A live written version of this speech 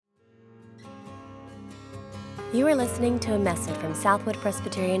You are listening to a message from Southwood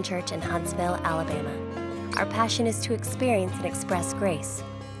Presbyterian Church in Huntsville, Alabama. Our passion is to experience and express grace.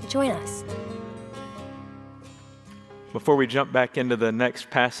 Join us. Before we jump back into the next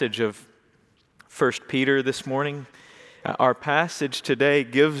passage of 1 Peter this morning, our passage today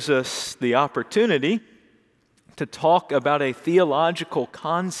gives us the opportunity to talk about a theological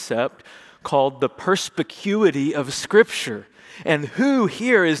concept called the perspicuity of Scripture. And who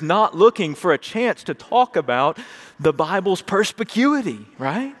here is not looking for a chance to talk about the Bible's perspicuity,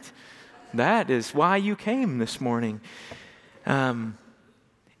 right? That is why you came this morning.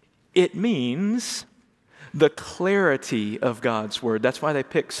 It means the clarity of God's Word. That's why they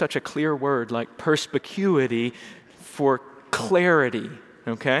pick such a clear word like perspicuity for clarity,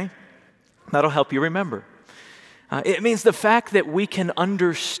 okay? That'll help you remember. It means the fact that we can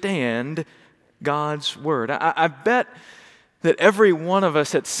understand God's Word. I bet that every one of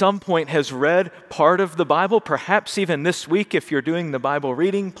us at some point has read part of the Bible, perhaps even this week if you're doing the Bible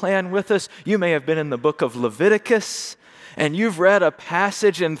reading plan with us. You may have been in the book of Leviticus, and you've read a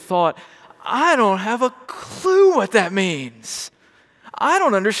passage and thought, I don't have a clue what that means. I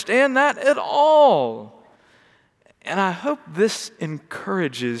don't understand that at all. And I hope this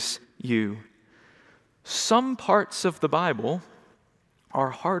encourages you. Some parts of the Bible are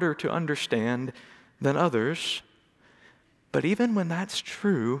harder to understand than others. But even when that's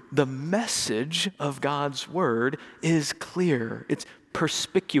true, the message of God's Word is clear. It's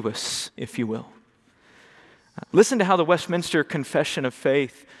perspicuous, if you will. Listen to how the Westminster Confession of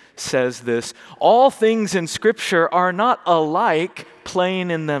Faith says this. All things in Scripture are not alike plain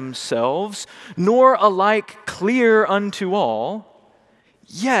in themselves, nor alike clear unto all.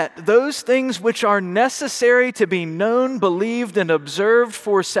 Yet those things which are necessary to be known, believed, and observed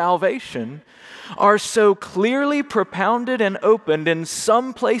for salvation are so clearly propounded and opened in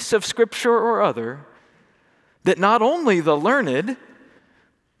some place of Scripture or other, that not only the learned,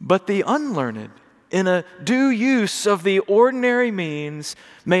 but the unlearned, in a due use of the ordinary means,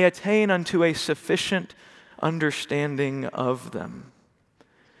 may attain unto a sufficient understanding of them.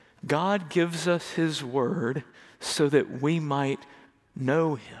 God gives us His Word so that we might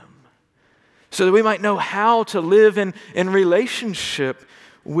know Him, so that we might know how to live in relationship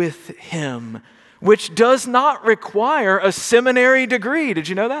with Him, which does not require a seminary degree. Did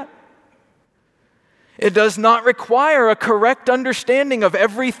you know that? It does not require a correct understanding of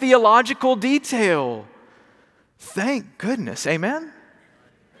every theological detail. Thank goodness, amen?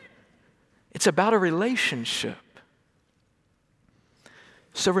 It's about a relationship.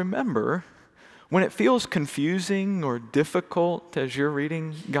 So remember, when it feels confusing or difficult as you're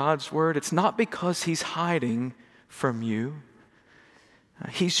reading God's Word, it's not because He's hiding from you.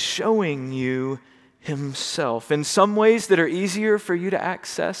 He's showing you Himself in some ways that are easier for you to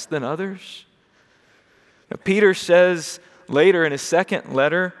access than others. Now, Peter says later in his second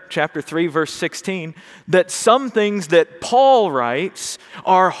letter, chapter 3, verse 16, that some things that Paul writes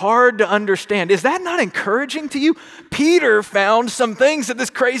are hard to understand. Is that not encouraging to you? Peter found some things that this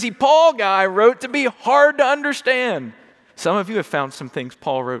crazy Paul guy wrote to be hard to understand. Some of you have found some things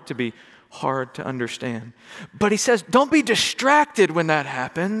Paul wrote to be hard to understand. But he says, don't be distracted when that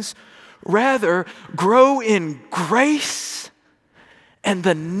happens. Rather, grow in grace and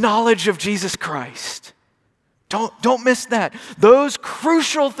the knowledge of Jesus Christ. Don't miss that. Those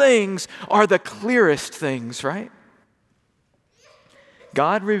crucial things are the clearest things, right?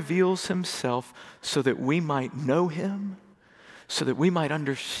 God reveals Himself so that we might know Him, so that we might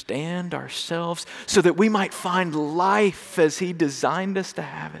understand ourselves, so that we might find life as He designed us to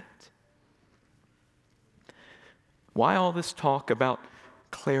have it. Why all this talk about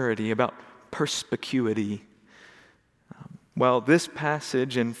clarity, about perspicuity? Well, this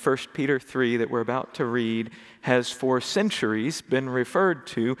passage in 1 Peter 3 that we're about to read has for centuries been referred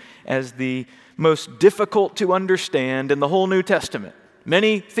to as the most difficult to understand in the whole New Testament.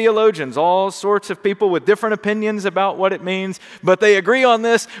 Many theologians, all sorts of people with different opinions about what it means, but they agree on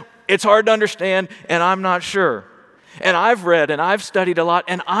this. It's hard to understand, and I'm not sure. And I've read and I've studied a lot,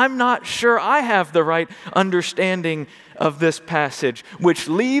 and I'm not sure I have the right understanding of this passage, which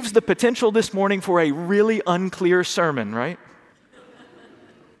leaves the potential this morning for a really unclear sermon, right?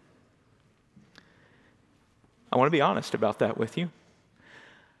 I want to be honest about that with you.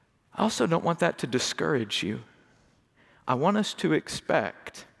 I also don't want that to discourage you. I want us to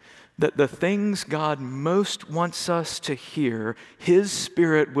expect that the things God most wants us to hear, His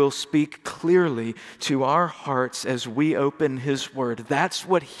Spirit will speak clearly to our hearts as we open His Word. That's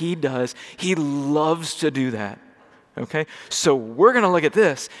what He does. He loves to do that. Okay? So we're going to look at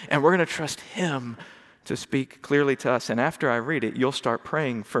this, and we're going to trust Him to speak clearly to us. And after I read it, you'll start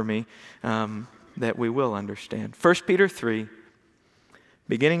praying for me that we will understand. 1 Peter 3,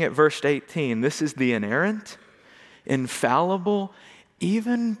 beginning at verse 18, this is the inerrant, infallible,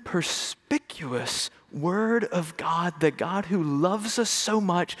 even perspicuous Word of God, the God who loves us so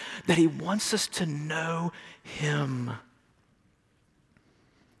much that He wants us to know Him.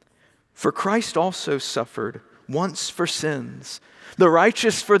 For Christ also suffered once for sins, the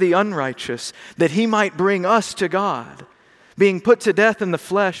righteous for the unrighteous, that He might bring us to God, being put to death in the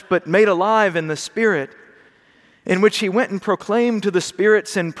flesh, but made alive in the Spirit, in which He went and proclaimed to the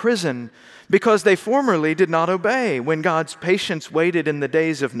spirits in prison, because they formerly did not obey, when God's patience waited in the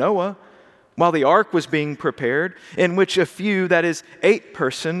days of Noah, while the ark was being prepared, in which a few, that is, 8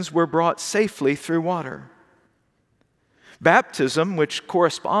 persons, were brought safely through water. Baptism, which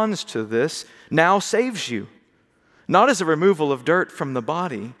corresponds to this, now saves you, not as a removal of dirt from the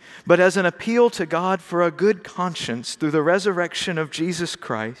body, but as an appeal to God for a good conscience through the resurrection of Jesus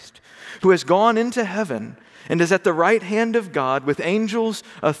Christ, who has gone into heaven and is at the right hand of God with angels,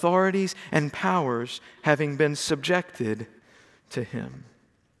 authorities, and powers having been subjected to Him.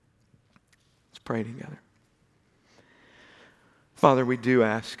 Let's pray together. Father, we do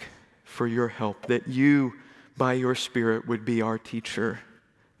ask for your help, that you, by your Spirit, would be our teacher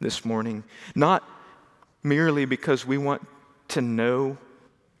this morning. Not merely because we want to know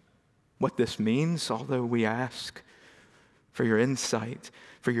what this means, although we ask for your insight,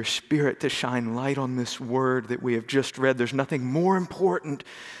 for your Spirit to shine light on this word that we have just read. There's nothing more important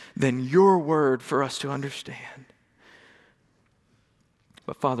than your word for us to understand.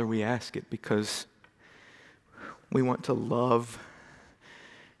 But Father, we ask it because we want to love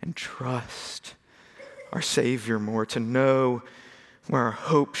and trust our Savior more, to know where our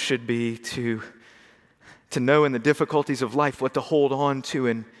hope should be, to know in the difficulties of life what to hold on to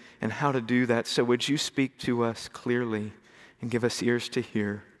and how to do that. So would you speak to us clearly and give us ears to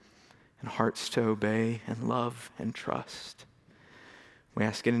hear and hearts to obey and love and trust. We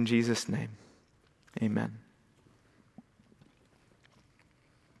ask it in Jesus' name. Amen.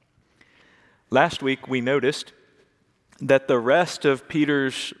 Last week we noticed that the rest of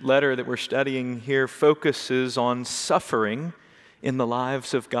Peter's letter that we're studying here focuses on suffering in the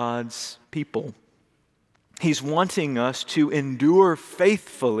lives of God's people. He's wanting us to endure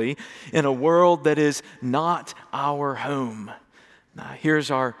faithfully in a world that is not our home. Now,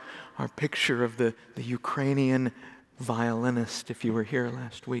 here's our picture of the Ukrainian violinist, if you were here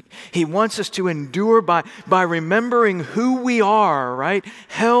last week. He wants us to endure by remembering who we are, right?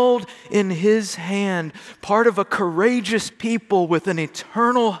 Held in His hand, part of a courageous people with an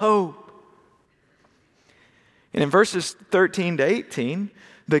eternal hope. And in verses 13 to 18,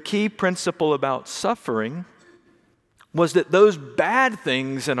 the key principle about suffering was that those bad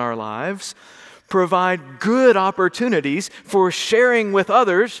things in our lives provide good opportunities for sharing with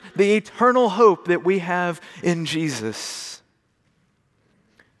others the eternal hope that we have in Jesus.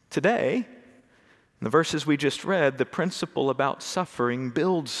 Today, in the verses we just read, the principle about suffering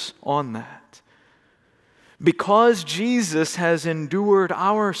builds on that. Because Jesus has endured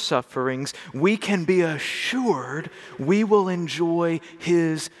our sufferings, we can be assured we will enjoy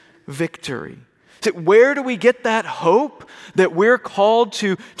His victory. So where do we get that hope that we're called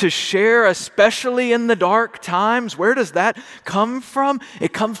to share, especially in the dark times? Where does that come from?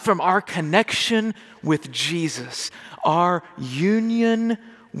 It comes from our connection with Jesus, our union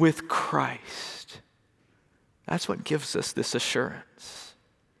with Christ. That's what gives us this assurance.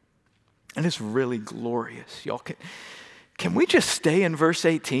 And it's really glorious. Y'all, can we just stay in verse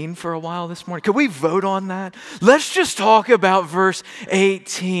 18 for a while this morning? Could we vote on that? Let's just talk about verse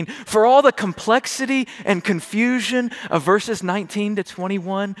 18. For all the complexity and confusion of verses 19 to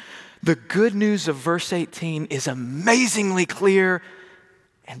 21, the good news of verse 18 is amazingly clear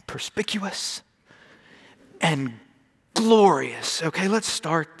and perspicuous and glorious. Okay, let's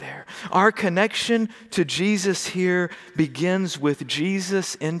start there. Our connection to Jesus here begins with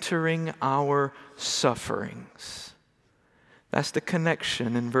Jesus entering our sufferings. That's the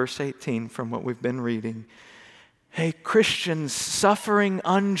connection in verse 18 from what we've been reading. Hey, Christians suffering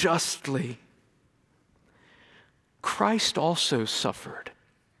unjustly, Christ also suffered.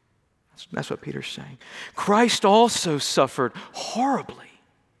 That's what Peter's saying. Christ also suffered horribly,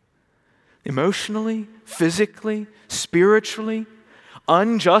 emotionally, physically, spiritually,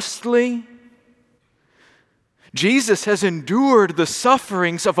 unjustly. Jesus has endured the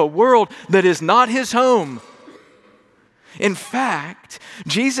sufferings of a world that is not His home. In fact,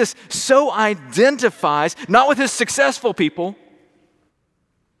 Jesus so identifies, not with His successful people.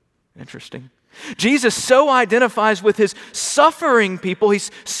 Interesting. Jesus so identifies with His suffering people. He's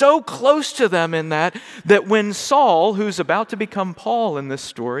so close to them in that when Saul, who's about to become Paul in this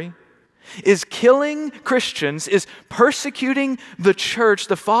story, is killing Christians, is persecuting the church,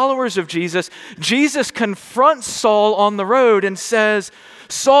 the followers of Jesus, Jesus confronts Saul on the road and says,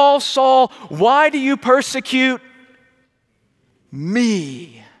 Saul, Saul, why do you persecute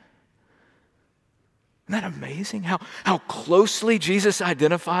me? Isn't that amazing? How closely Jesus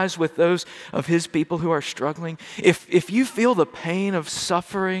identifies with those of his people who are struggling. If you feel the pain of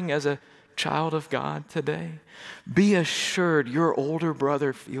suffering as a child of God today, be assured your older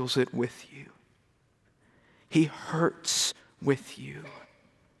brother feels it with you. He hurts with you.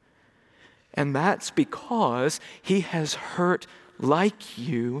 And that's because he has hurt like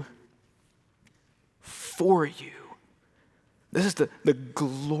you for you. This is the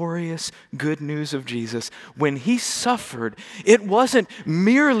glorious good news of Jesus. When he suffered, it wasn't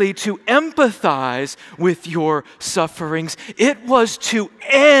merely to empathize with your sufferings. It was to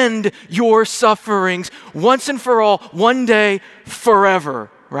end your sufferings once and for all, one day,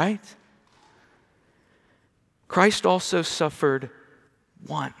 forever, right? Christ also suffered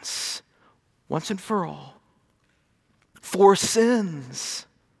once and for all, for sins.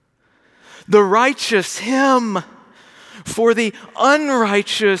 The righteous, him, for the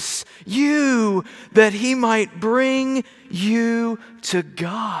unrighteous, you, that he might bring you to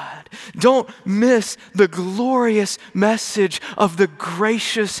God. Don't miss the glorious message of the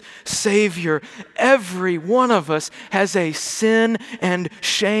gracious Savior. Every one of us has a sin and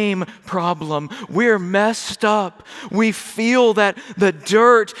shame problem. We're messed up. We feel that the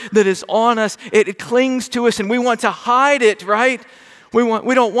dirt that is on us, it clings to us and we want to hide it, right?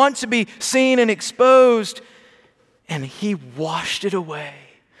 We don't want to be seen and exposed. And he washed it away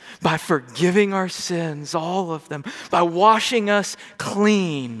by forgiving our sins, all of them, by washing us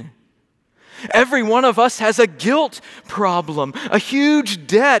clean. Every one of us has a guilt problem, a huge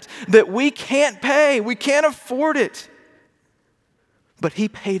debt that we can't pay. We can't afford it. But he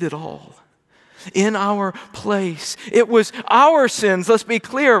paid it all in our place. It was our sins, let's be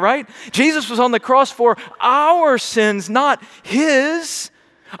clear, right? Jesus was on the cross for our sins, not his.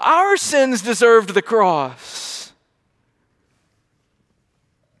 Our sins deserved the cross.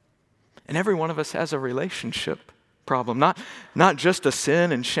 And every one of us has a relationship problem, not just a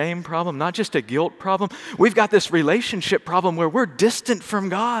sin and shame problem, not just a guilt problem. We've got this relationship problem where we're distant from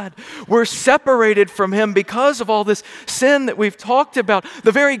God. We're separated from him because of all this sin that we've talked about.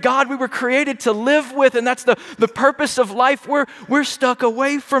 The very God we were created to live with, and that's the purpose of life. We're stuck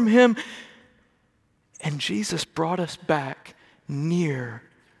away from him. And Jesus brought us back near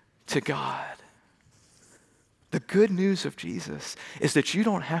to God. The good news of Jesus is that you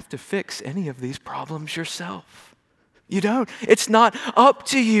don't have to fix any of these problems yourself. You don't. It's not up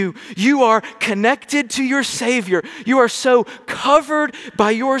to you. You are connected to your Savior. You are so covered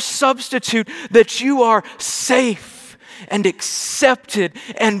by your substitute that you are safe and accepted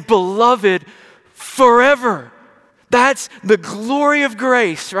and beloved forever. That's the glory of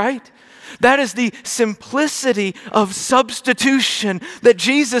grace, right? That is the simplicity of substitution, that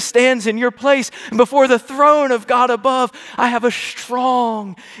Jesus stands in your place. And before the throne of God above, I have a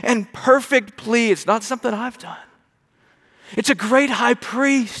strong and perfect plea. It's not something I've done. It's a great high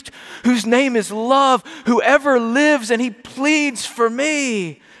priest whose name is love, who ever lives, and he pleads for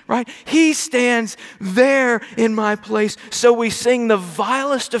me, right? He stands there in my place. So we sing the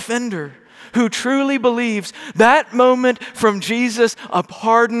vilest offender who truly believes that moment from Jesus a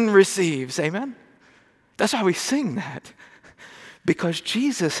pardon receives. Amen? That's why we sing that. Because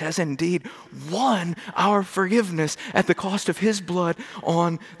Jesus has indeed won our forgiveness at the cost of his blood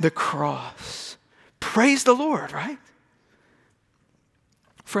on the cross. Praise the Lord, right?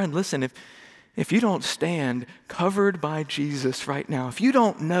 Friend, listen, if you don't stand covered by Jesus right now, if you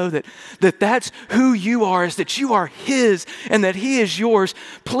don't know that that's who you are, is that you are his and that he is yours,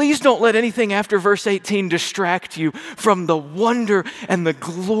 please don't let anything after verse 18 distract you from the wonder and the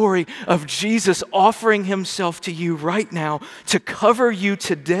glory of Jesus offering himself to you right now to cover you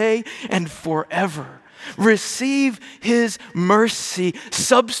today and forever. Receive his mercy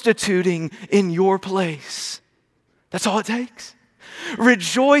substituting in your place. That's all it takes.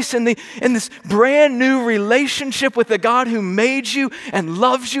 Rejoice in this brand new relationship with the God who made you and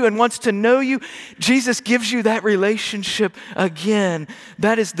loves you and wants to know you. Jesus gives you that relationship again.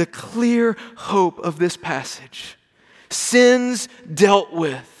 That is the clear hope of this passage. Sins dealt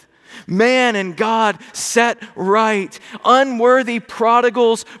with. Man and God set right. Unworthy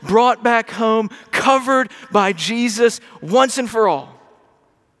prodigals brought back home, covered by Jesus once and for all.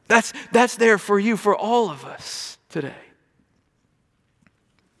 That's there for you, for all of us today.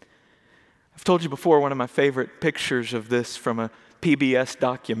 I've told you before, one of my favorite pictures of this from a PBS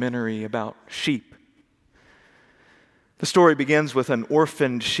documentary about sheep. The story begins with an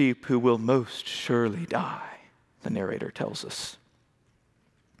orphaned sheep who will most surely die, the narrator tells us.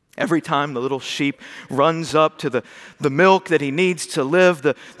 Every time the little sheep runs up to the milk that he needs to live,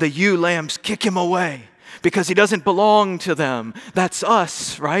 the ewe lambs kick him away because he doesn't belong to them. That's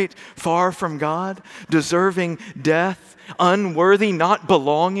us, right? Far from God, deserving death, unworthy, not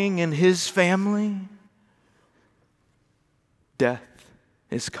belonging in his family. Death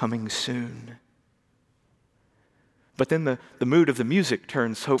is coming soon. But then the mood of the music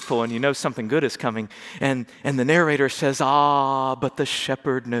turns hopeful, and you know something good is coming. And the narrator says, but the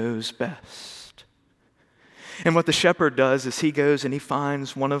shepherd knows best. And what the shepherd does is he goes and he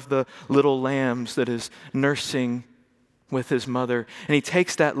finds one of the little lambs that is nursing with his mother. And he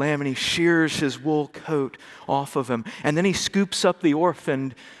takes that lamb and he shears his wool coat off of him. And then he scoops up the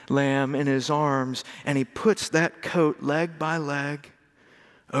orphaned lamb in his arms, and he puts that coat leg by leg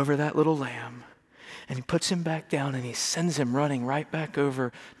over that little lamb. And he puts him back down and he sends him running right back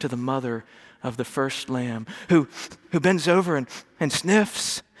over to the mother of the first lamb, who bends over and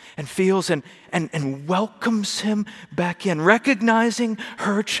sniffs and feels and welcomes him back in, recognizing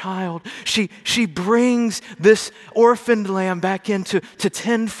her child. She brings this orphaned lamb back in to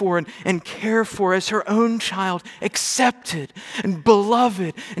tend for and care for as her own child, accepted and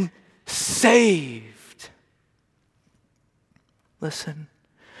beloved and saved. Listen.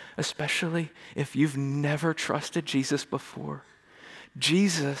 Especially if you've never trusted Jesus before.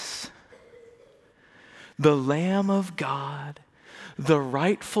 Jesus, the Lamb of God, the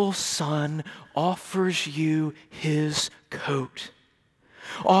rightful Son, offers you his coat.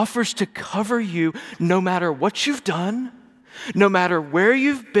 Offers to cover you no matter what you've done, no matter where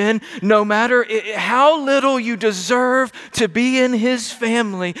you've been, no matter how little you deserve to be in his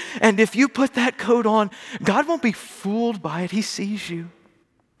family. And if you put that coat on, God won't be fooled by it. He sees you.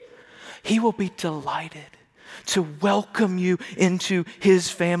 He will be delighted to welcome you into his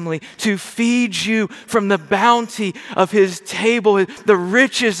family, to feed you from the bounty of his table, the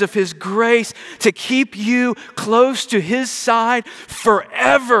riches of his grace, to keep you close to his side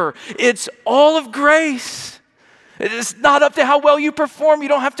forever. It's all of grace. It's not up to how well you perform. You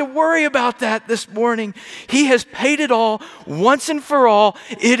don't have to worry about that this morning. He has paid it all once and for all.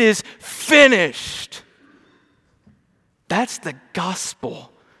 It is finished. That's the gospel.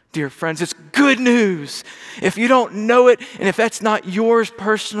 Dear friends, it's good news. If you don't know it, and if that's not yours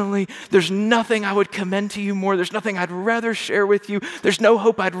personally, there's nothing I would commend to you more. There's nothing I'd rather share with you. There's no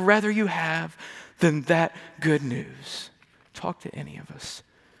hope I'd rather you have than that good news. Talk to any of us.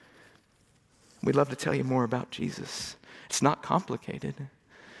 We'd love to tell you more about Jesus. It's not complicated,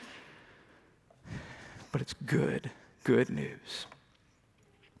 but it's good news.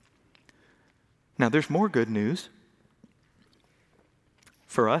 Now, there's more good news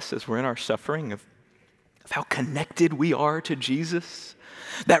for us as we're in our suffering of how connected we are to Jesus.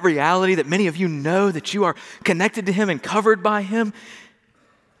 That reality that many of you know that you are connected to him and covered by him.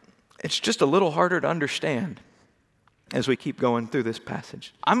 It's just a little harder to understand as we keep going through this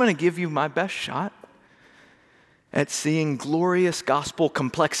passage. I'm going to give you my best shot at seeing glorious gospel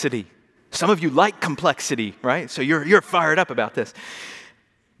complexity. Some of you like complexity, right? So you're fired up about this.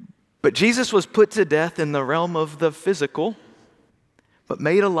 But Jesus was put to death in the realm of the physical, but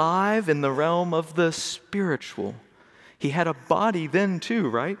made alive in the realm of the spiritual. He had a body then too,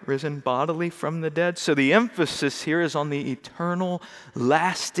 right? Risen bodily from the dead. So the emphasis here is on the eternal,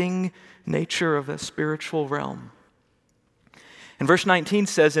 lasting nature of the spiritual realm. And verse 19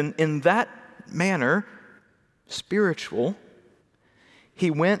 says, in that manner, spiritual, he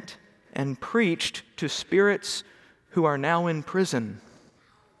went and preached to spirits who are now in prison,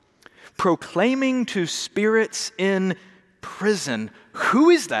 proclaiming to spirits in prison. Who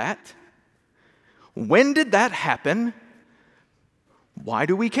is that? When did that happen? Why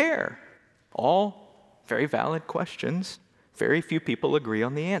do we care? All very valid questions. Very few people agree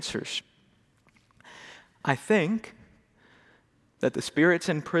on the answers. I think that the spirits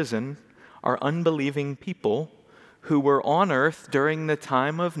in prison are unbelieving people who were on earth during the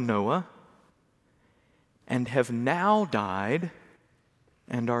time of Noah and have now died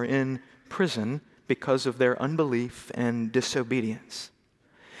and are in prison because of their unbelief and disobedience.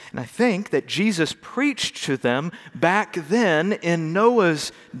 And I think that Jesus preached to them back then in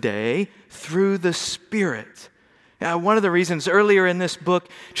Noah's day through the Spirit. Now, one of the reasons earlier in this book,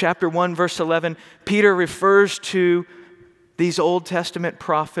 chapter 1, verse 11, Peter refers to these Old Testament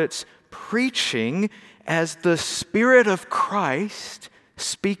prophets preaching as the Spirit of Christ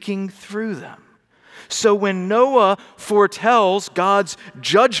speaking through them. So when Noah foretells God's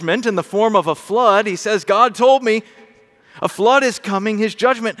judgment in the form of a flood, he says, God told me A flood is coming, his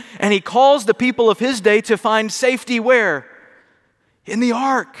judgment, and he calls the people of his day to find safety where? In the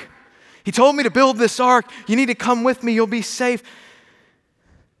ark. He told me to build this ark. You need to come with me, you'll be safe.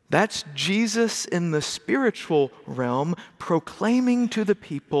 That's Jesus in the spiritual realm proclaiming to the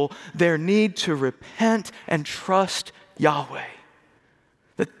people their need to repent and trust Yahweh.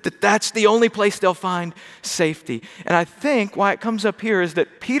 That's the only place they'll find safety. And I think why it comes up here is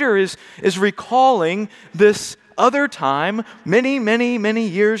that Peter is recalling this other time, many, many, many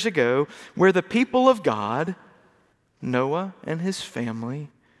years ago, where the people of God, Noah and his family,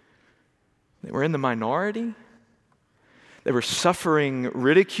 they were in the minority. They were suffering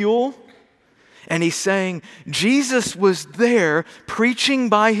ridicule. And he's saying Jesus was there preaching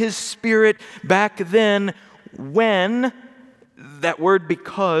by his Spirit back then when, that word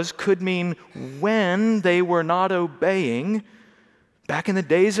because could mean when they were not obeying. Back in the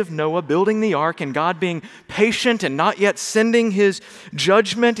days of Noah building the ark and God being patient and not yet sending his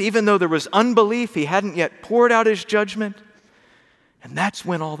judgment, even though there was unbelief, he hadn't yet poured out his judgment. And that's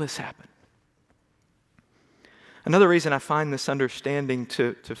when all this happened. Another reason I find this understanding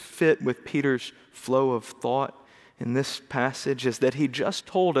to fit with Peter's flow of thought in this passage is that he just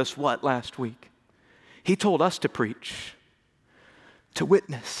told us what last week? He told us to preach, to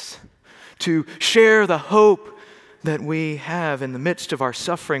witness, to share the hope that we have in the midst of our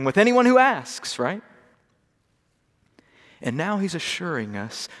suffering with anyone who asks, right? And now he's assuring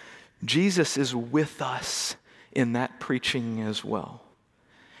us Jesus is with us in that preaching as well.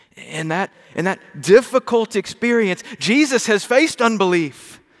 In that difficult experience, Jesus has faced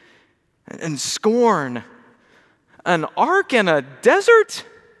unbelief and scorn. An ark in a desert?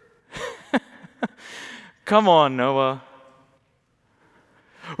 Come on, Noah.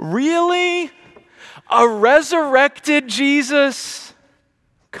 Really? A resurrected Jesus?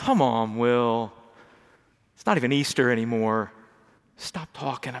 Come on, Will. It's not even Easter anymore. Stop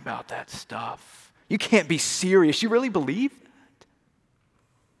talking about that stuff. You can't be serious. You really believe that?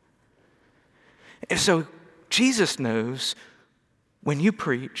 And so Jesus knows when you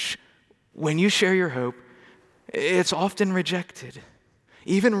preach, when you share your hope, it's often rejected,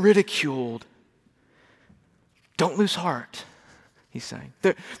 even ridiculed. Don't lose heart, he's saying.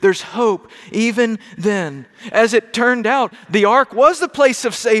 There's hope even then. As it turned out, the ark was the place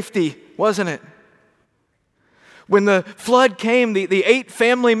of safety, wasn't it? When the flood came, the 8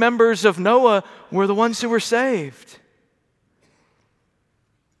 family members of Noah were the ones who were saved.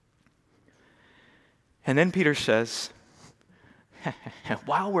 And then Peter says,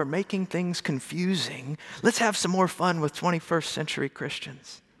 while we're making things confusing, let's have some more fun with 21st century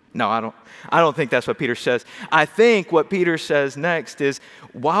Christians. No, I don't think that's what Peter says. I think what Peter says next is,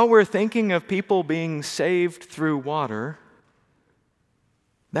 while we're thinking of people being saved through water,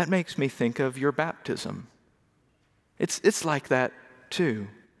 that makes me think of your baptism. It's like that too.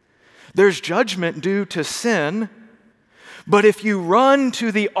 There's judgment due to sin, but if you run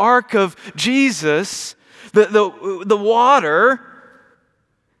to the ark of Jesus, the water,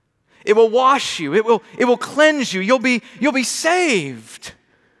 it will wash you. It will cleanse you. You'll be saved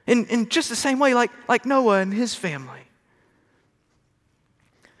in just the same way like Noah and his family.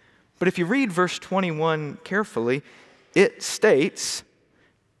 But if you read verse 21 carefully, it states,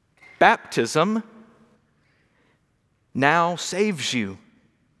 baptism now saves you.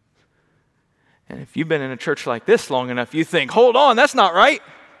 And if you've been in a church like this long enough, you think, hold on, that's not right.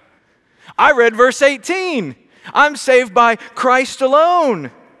 I read verse 18. I'm saved by Christ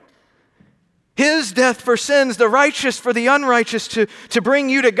alone. His death for sins, the righteous for the unrighteous, to bring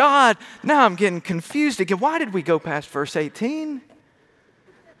you to God. Now I'm getting confused again. Why did we go past verse 18?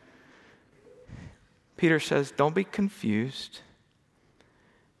 Peter says, don't be confused.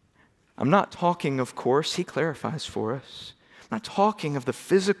 I'm not talking, of course, he clarifies for us. I'm not talking of the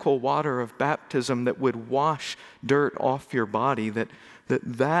physical water of baptism that would wash dirt off your body,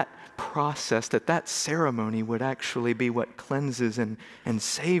 that process, that ceremony would actually be what cleanses and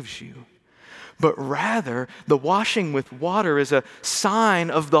saves you. But rather, the washing with water is a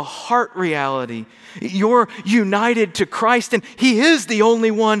sign of the heart reality. You're united to Christ, and He is the only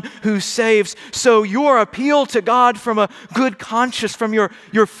one who saves. So your appeal to God from a good conscience, from your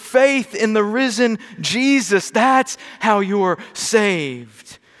faith in the risen Jesus, that's how you're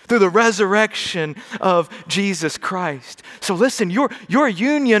saved. Through the resurrection of Jesus Christ. So listen, your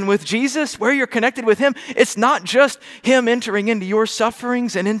union with Jesus, where you're connected with Him, it's not just Him entering into your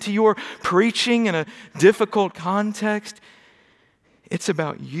sufferings and into your preaching in a difficult context. It's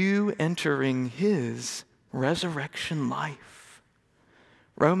about you entering His resurrection life.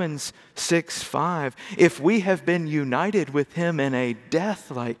 Romans 6:5, if we have been united with him in a death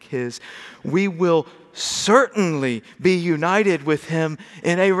like his, we will certainly be united with him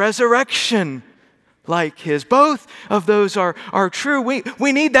in a resurrection like his. Both of those are true.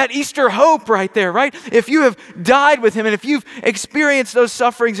 We need that Easter hope right there, right? If you have died with him and if you've experienced those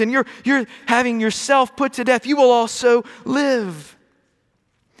sufferings and you're having yourself put to death, you will also live.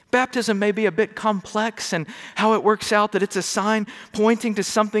 Baptism may be a bit complex and how it works out, that it's a sign pointing to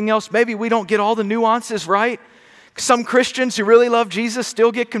something else. Maybe we don't get all the nuances right. Some Christians who really love Jesus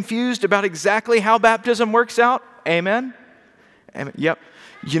still get confused about exactly how baptism works out. Amen? Amen. Yep.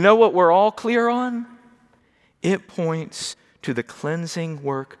 You know what we're all clear on? It points to the cleansing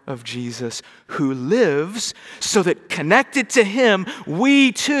work of Jesus, who lives so that connected to him,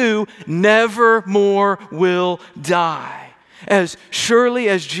 we too never more will die. As surely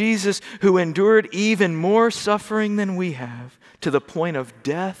as Jesus, who endured even more suffering than we have, to the point of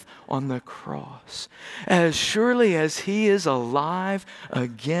death on the cross, as surely as he is alive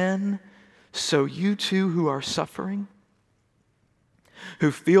again, so you too who are suffering, who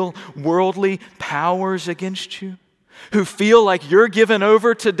feel worldly powers against you, who feel like you're given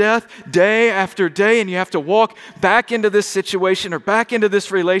over to death day after day and you have to walk back into this situation or back into this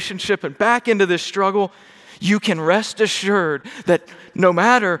relationship and back into this struggle, you can rest assured that no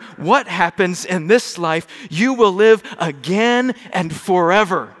matter what happens in this life, you will live again and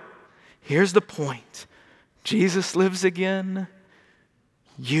forever. Here's the point. Jesus lives again.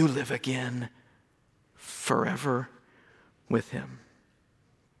 You live again forever with him.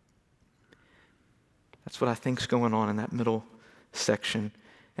 That's what I think's going on in that middle section.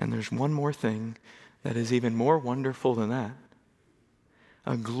 And there's one more thing that is even more wonderful than that.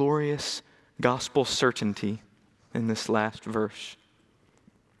 A glorious gospel certainty in this last verse.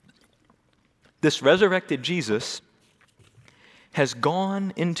 This resurrected Jesus has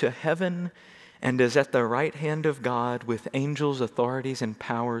gone into heaven and is at the right hand of God with angels, authorities, and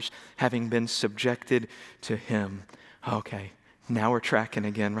powers having been subjected to him. Okay, now we're tracking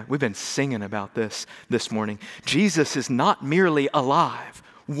again, right? We've been singing about this morning. Jesus is not merely alive,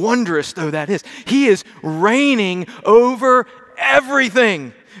 wondrous though that is. He is reigning over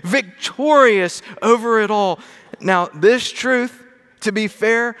everything, victorious over it all. Now, this truth, to be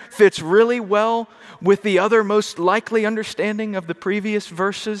fair, fits really well with the other most likely understanding of the previous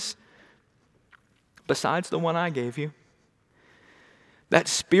verses, besides the one I gave you. That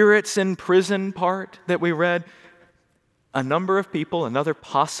spirits in prison part that we read, a number of people, another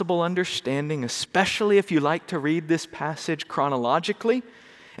possible understanding, especially if you like to read this passage chronologically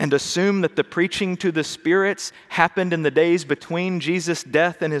and assume that the preaching to the spirits happened in the days between Jesus'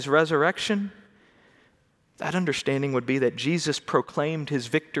 death and his resurrection. That understanding would be that Jesus proclaimed his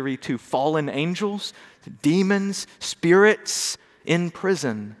victory to fallen angels, demons, spirits in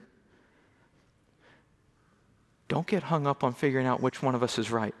prison. Don't get hung up on figuring out which one of us is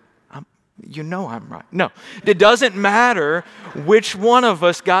right. You know I'm right. No, it doesn't matter which one of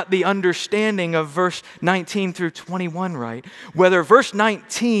us got the understanding of verse 19 through 21 right. Whether verse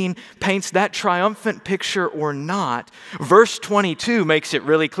 19 paints that triumphant picture or not, verse 22 makes it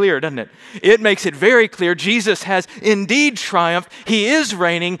really clear, doesn't it? It makes it very clear Jesus has indeed triumphed. He is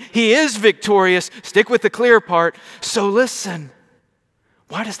reigning. He is victorious. Stick with the clear part. So listen,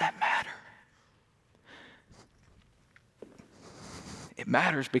 why does that matter? It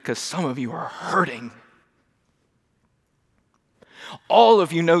matters because some of you are hurting. All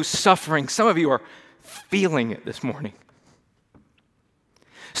of you know suffering. Some of you are feeling it this morning.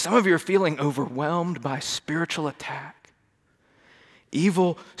 Some of you are feeling overwhelmed by spiritual attack.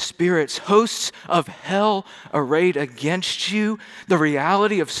 Evil spirits, hosts of hell arrayed against you, the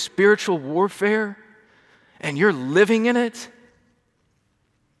reality of spiritual warfare, and you're living in it.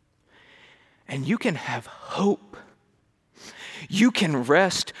 And you can have hope. You can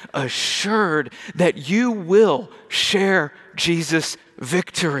rest assured that you will share Jesus'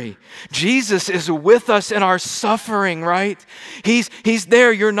 victory. Jesus is with us in our suffering, right? He's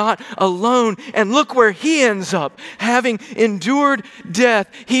there. You're not alone. And look where he ends up. Having endured death,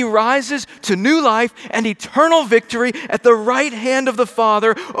 he rises to new life and eternal victory at the right hand of the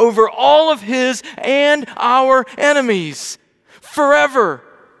Father over all of his and our enemies forever.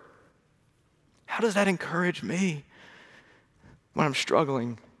 How does that encourage me? When I'm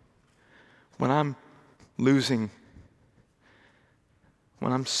struggling, when I'm losing,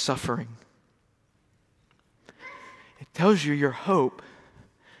 when I'm suffering. It tells you your hope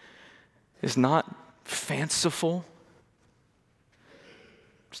is not fanciful.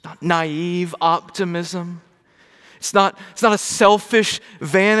 It's not naive optimism. It's not a selfish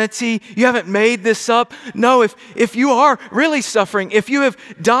vanity. You haven't made this up. No, if you are really suffering, if you have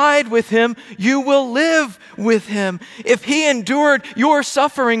died with him, you will live with him. If he endured your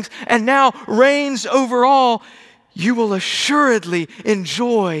sufferings and now reigns over all, you will assuredly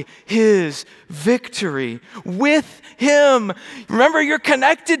enjoy his victory with him. Remember, you're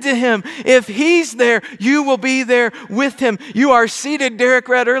connected to him. If he's there, you will be there with him. You are seated, Derek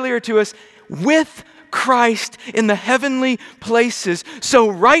read earlier to us, with Christ in the heavenly places. So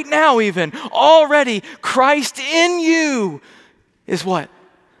right now even, already, Christ in you is what?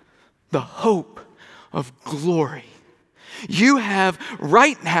 The hope of glory. You have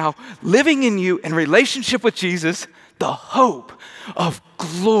right now, living in you in relationship with Jesus, the hope of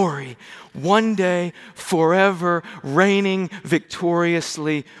glory. One day, forever, reigning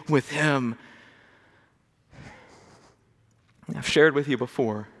victoriously with him. I've shared with you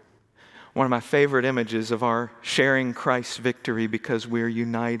before one of my favorite images of our sharing Christ's victory because we're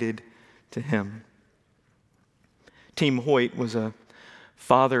united to him. Team Hoyt was a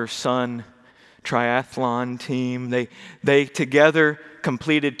father-son triathlon team. They together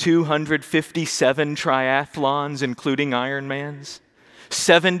completed 257 triathlons, including Ironmans,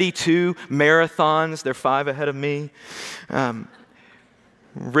 72 marathons. They're 5 ahead of me.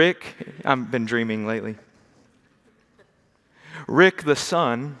 Rick, I've been dreaming lately. Rick, the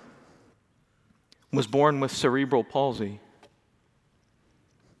son, was born with cerebral palsy.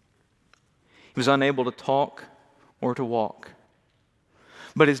 He was unable to talk or to walk.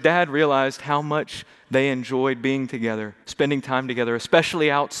 But his dad realized how much they enjoyed being together, spending time together,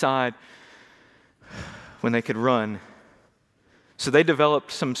 especially outside when they could run. So they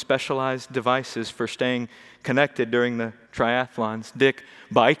developed some specialized devices for staying connected during the triathlons. Dick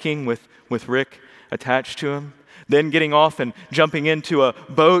biking with Rick attached to him, then getting off and jumping into a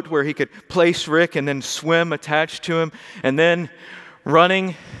boat where he could place Rick and then swim attached to him, and then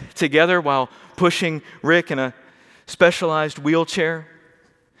running together while pushing Rick in a specialized wheelchair.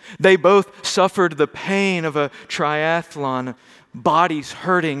 They both suffered the pain of a triathlon, bodies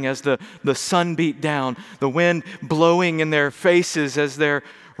hurting as the sun beat down, the wind blowing in their faces as they're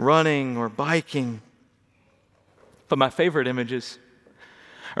running or biking. But my favorite images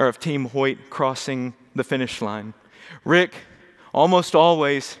are of Team Hoyt crossing the finish line. Rick, almost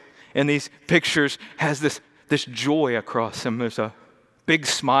always in these pictures, has this joy across him. There's a big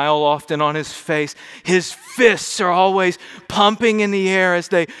smile often on his face. His fists are always pumping in the air as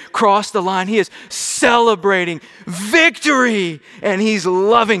they cross the line. He is celebrating victory, and he's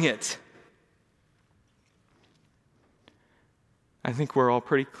loving it. I think we're all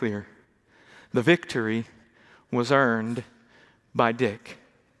pretty clear. The victory was earned by Dick,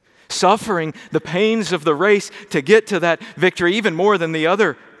 suffering the pains of the race to get to that victory even more than the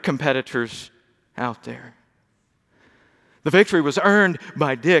other competitors out there. The victory was earned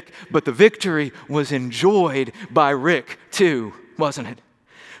by Dick, but the victory was enjoyed by Rick too, wasn't it?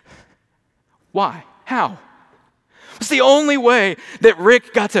 Why? How? It's the only way that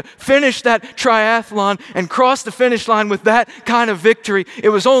Rick got to finish that triathlon and cross the finish line with that kind of victory. It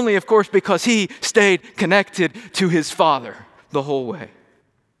was only, of course, because he stayed connected to his father the whole way.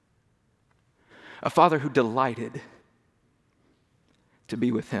 A father who delighted to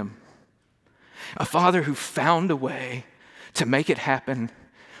be with him. A father who found a way to make it happen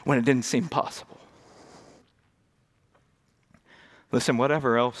when it didn't seem possible. Listen,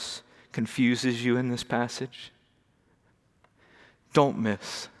 whatever else confuses you in this passage, don't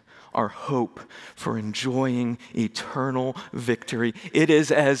miss our hope for enjoying eternal victory. It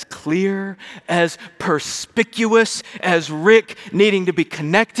is as clear, as perspicuous as Rick needing to be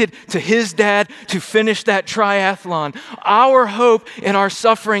connected to his dad to finish that triathlon. Our hope in our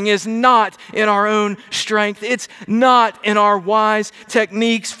suffering is not in our own strength. It's not in our wise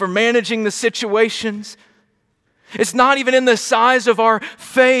techniques for managing the situations. It's not even in the size of our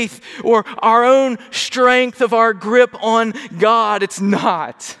faith or our own strength of our grip on God. It's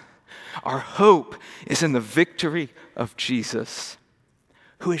not. Our hope is in the victory of Jesus,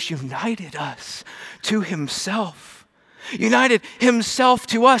 who has united us to himself, united himself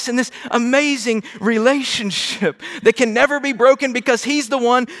to us in this amazing relationship that can never be broken because he's the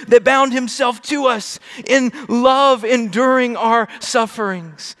one that bound himself to us in love, enduring our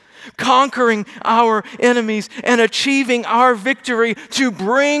sufferings, conquering our enemies, and achieving our victory to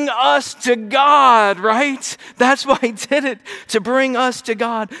bring us to God, right? That's why he did it, to bring us to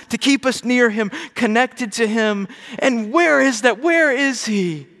God, to keep us near him, connected to him. And where is that? Where is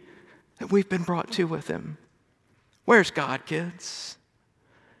he that we've been brought to with him? Where's God, kids?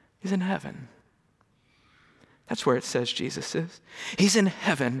 He's in heaven. That's where it says Jesus is. He's in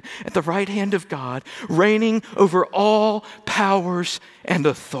heaven at the right hand of God, reigning over all powers and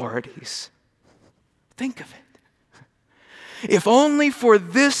authorities. Think of it. If only for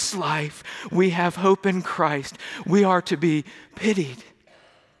this life we have hope in Christ, we are to be pitied.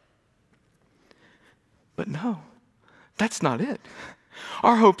 But no, that's not it.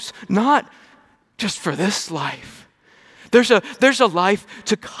 Our hope's not just for this life. There's a life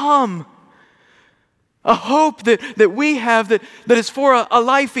to come. A hope that we have that is for a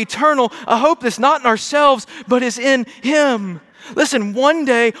life eternal. A hope that's not in ourselves, but is in Him. Listen, one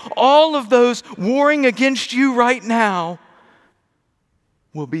day, all of those warring against you right now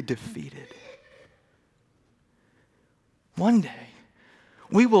will be defeated. One day,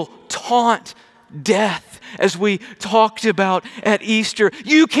 we will taunt death as we talked about at Easter.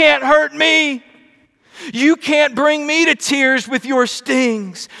 You can't hurt me. You can't bring me to tears with your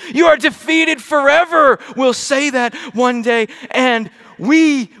stings. You are defeated forever. We'll say that one day, and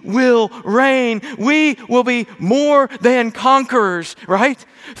we will reign. We will be more than conquerors, right?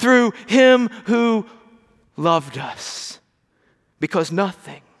 Through Him who loved us. Because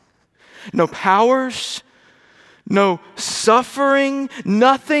nothing, no powers, no suffering,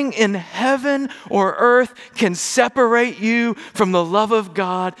 nothing in heaven or earth can separate you from the love of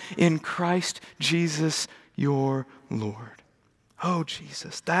God in Christ Jesus your Lord. Oh,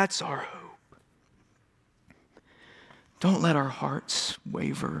 Jesus, that's our hope. Don't let our hearts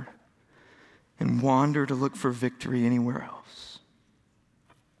waver and wander to look for victory anywhere else.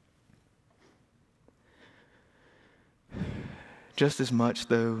 Just as much,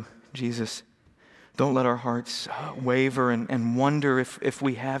 though, Jesus, don't let our hearts waver and wonder if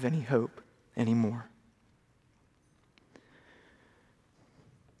we have any hope anymore.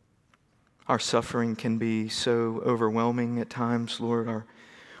 Our suffering can be so overwhelming at times, Lord.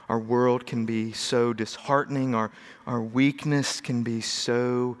 Our world can be so disheartening. Our weakness can be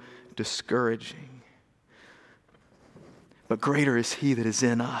so discouraging. But greater is He that is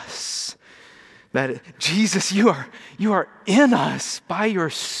in us. That Jesus, you are in us by your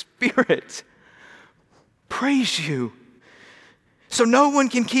Spirit. Praise you. So no one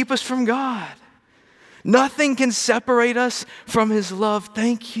can keep us from God. Nothing can separate us from His love.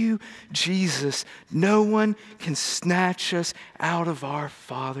 Thank you, Jesus. No one can snatch us out of our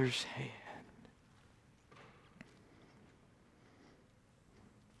Father's hand.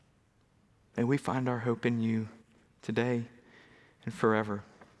 May we find our hope in you today and forever.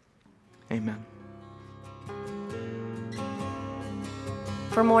 Amen.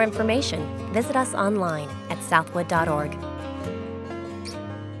 For more information, visit us online at southwood.org.